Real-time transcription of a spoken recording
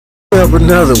Up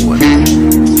another one.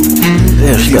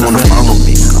 Yeah, she wanna follow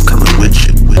me. I'm coming with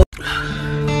you.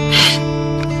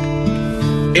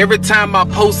 Every time I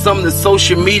post something to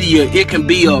social media, it can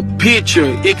be a picture,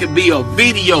 it can be a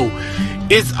video.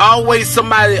 It's always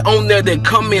somebody on there that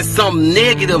comments something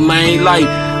negative, man. Like,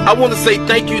 I want to say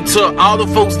thank you to all the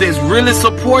folks that's really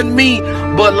supporting me.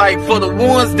 But like for the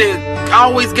ones that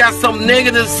always got something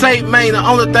negative to say, man, the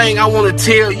only thing I want to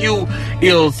tell you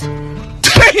is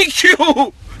thank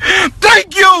you.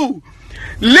 Thank you.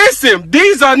 Listen,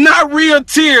 these are not real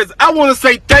tears. I want to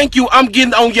say thank you. I'm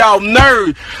getting on y'all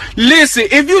nerves. Listen,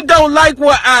 if you don't like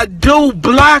what I do,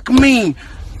 block me.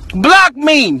 Block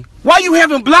me. Why you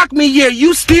haven't blocked me yet?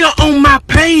 You still on my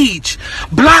page.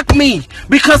 Block me,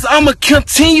 because I'ma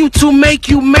continue to make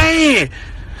you mad.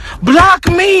 Block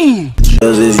me.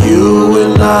 Cause it's you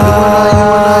and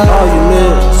I.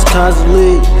 Arguments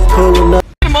constantly pulling up.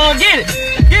 Get him on, get it.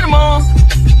 Get him on.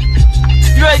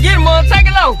 You ready? Get him on, take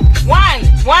it low. Whine it.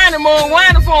 Whine him on,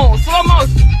 whine the phone. Slow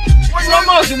motion. Slow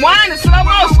motion. Whine it, slow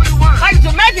motion. Like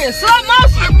Jamaican, slow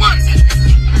motion. Whine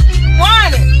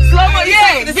it. Slow motion.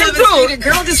 Yeah, get to it.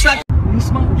 Girl just like. You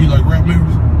smoke? You like rap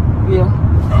lyrics? Yeah. Oh,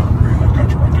 man, I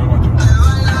got you right there. Watch it.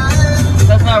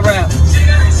 That's not rap. Is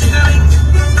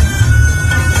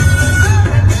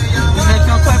that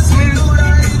your type of music?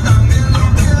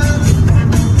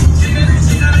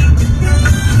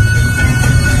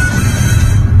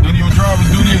 None of your drivers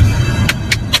do this.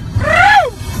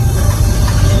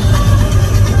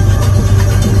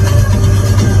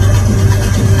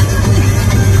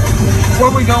 Where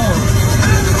we going?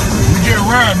 We just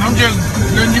riding. I'm just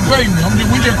letting you pay me.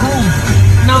 We just cruising.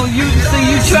 No, you see,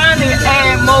 you trying to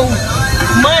add more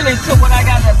money to what I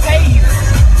got to pay you.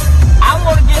 I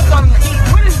want to get something to eat.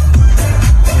 What is?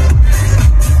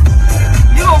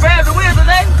 You gonna grab the wheel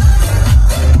today?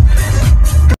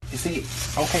 You see,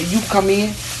 okay, you come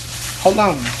in. Hold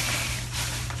on.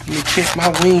 Let me check my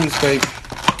wings, baby.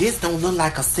 This don't look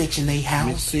like a Section 8 Let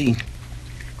me house. see.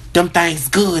 Them things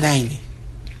good, ain't it?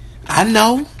 I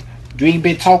know. You ain't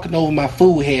been talking over my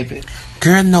food, have it?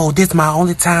 Girl, no, this my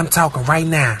only time talking right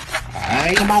now.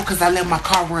 Alright. Come on, cause I left my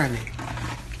car running.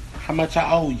 How much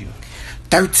I owe you?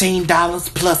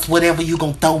 $13 plus whatever you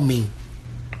gonna throw me.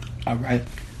 Alright.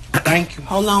 Thank you.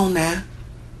 Hold on now.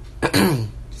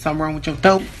 Something wrong with your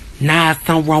throat? Nah,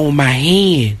 something wrong with my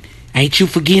hand. Ain't you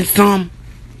forgetting something?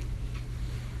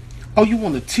 Oh, you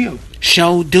want a tip?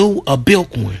 Sure do, a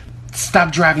bilk one.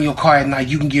 Stop driving your car at night.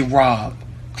 You can get robbed.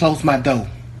 Close my door.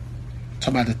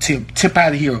 Talk about the tip. Tip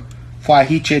out of here before I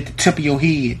hit you at the tip of your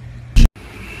head.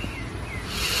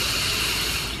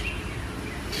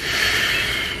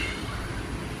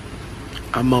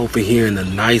 I'm over here in a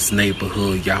nice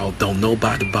neighborhood, y'all. Don't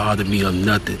nobody bother me or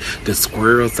nothing. The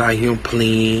squirrels out here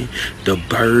playing. The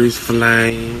birds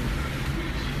flying.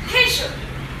 Keisha!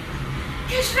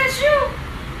 Keisha, that's you!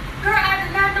 Girl, I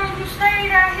did not know you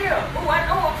stayed out here. Oh, I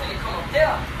know I'm finna come up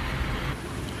there.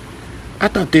 I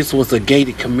thought this was a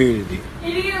gated community.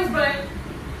 It is, but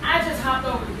I just hopped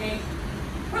over the gate.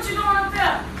 What you doing up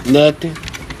there? Nothing.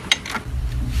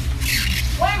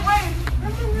 Wait.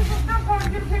 Let me use some stuff on to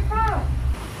get a pick up.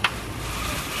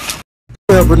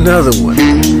 Up another one.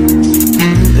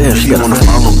 Yeah, she wanna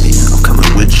follow me. I'm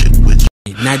coming with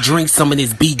you. Now drink some of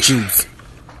this beet juice.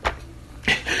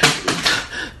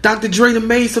 Dr. Dre done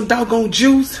made some doggone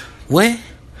juice. What?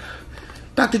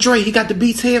 Dr. Dre, he got the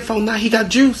Beats headphone, now he got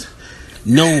juice.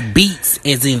 No, beets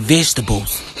as in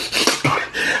vegetables.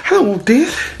 I don't want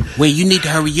this. Wait, you need to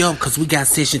hurry up because we got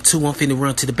session 2. I'm finna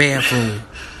run to the bathroom.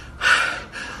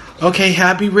 Okay,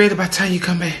 I'll be ready by the time you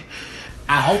come back.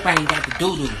 I hope I ain't got the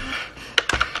doo-doo.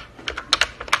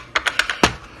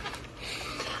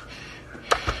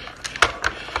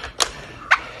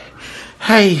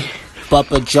 Hey,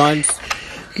 Papa John's.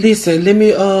 listen, let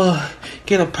me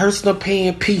get a personal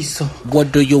pan pizza.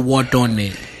 What do you want on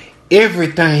it?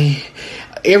 Everything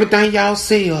y'all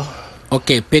sell.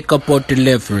 Okay, pick up or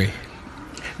delivery.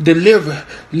 Deliver.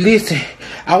 Listen,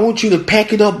 I want you to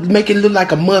pack it up, make it look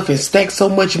like a muffin, stack so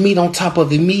much meat on top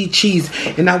of it, meat, cheese,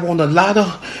 and I want a lot of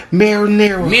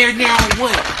marinara. Marinara on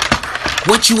what?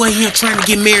 What you in here trying to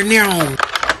get marinara on?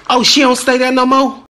 Oh, she don't stay there no more?